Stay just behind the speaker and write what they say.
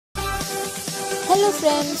Hello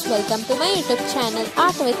friends, welcome to my YouTube channel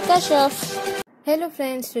Art with Kashaf. Hello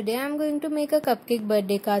friends, today I am going to make a cupcake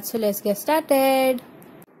birthday card, so let's get started.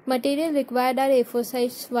 Material required are A4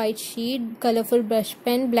 size white sheet, colorful brush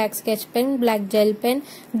pen, black sketch pen, black gel pen,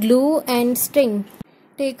 glue and string.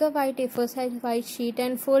 Take a white A4 size white sheet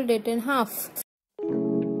and fold it in half.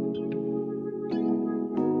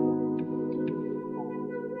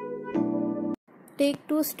 Take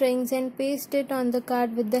two strings and paste it on the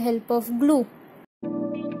card with the help of glue.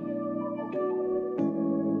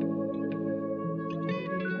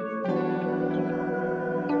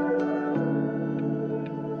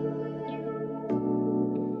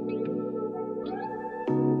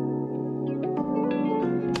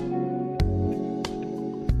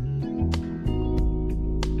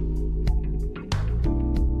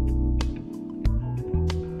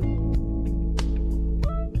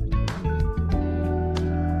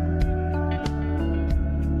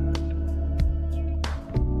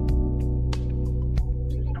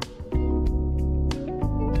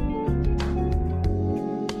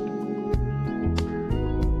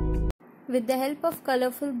 With the help of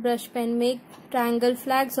colorful brush pen, make triangle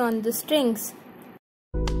flags on the strings.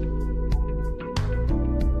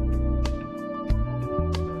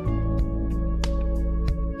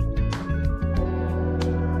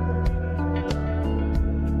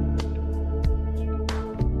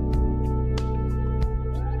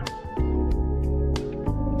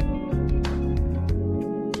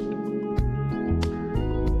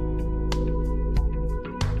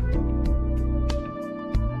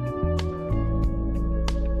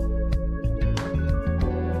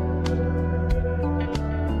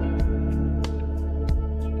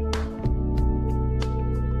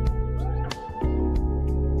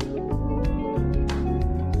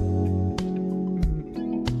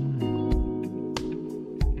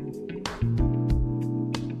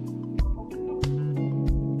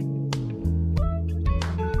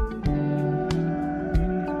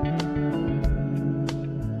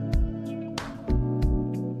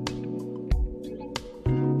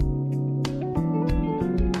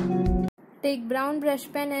 Take brown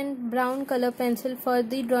brush pen and brown color pencil for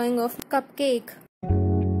the drawing of cupcake.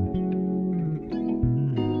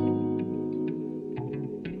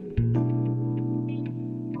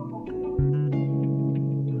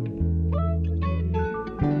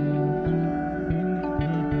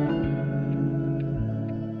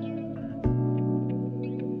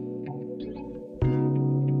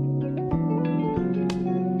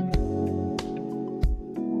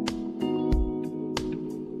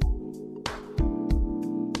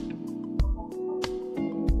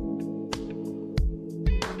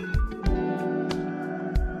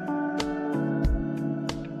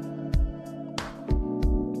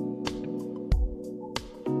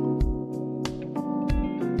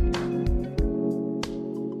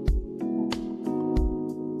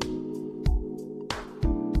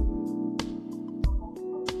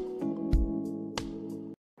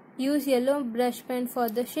 Use yellow brush pen for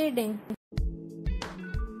the shading.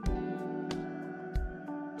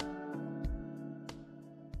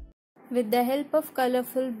 With the help of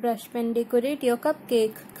colorful brush pen, decorate your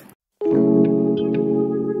cupcake.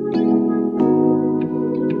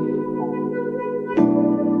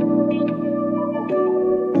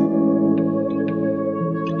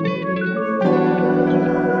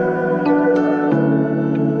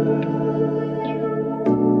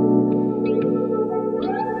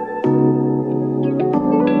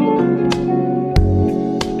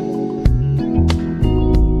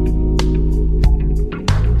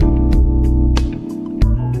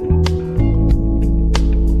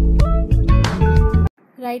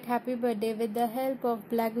 Write happy birthday with the help of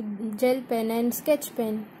black gel pen and sketch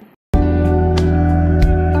pen.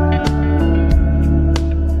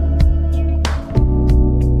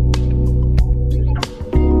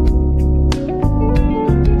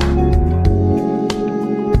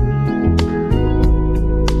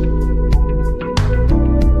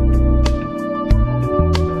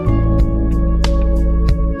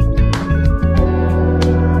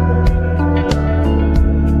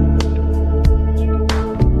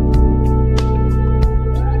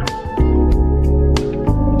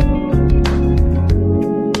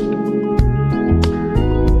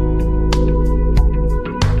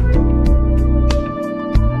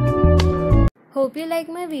 Hope you like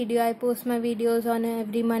my video. I post my videos on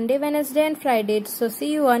every Monday, Wednesday and Friday. So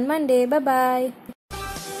see you on Monday. Bye bye.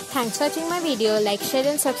 Thanks for watching my video. Like, share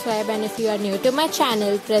and subscribe. And if you are new to my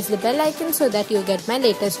channel, press the bell icon so that you get my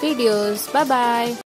latest videos. Bye bye.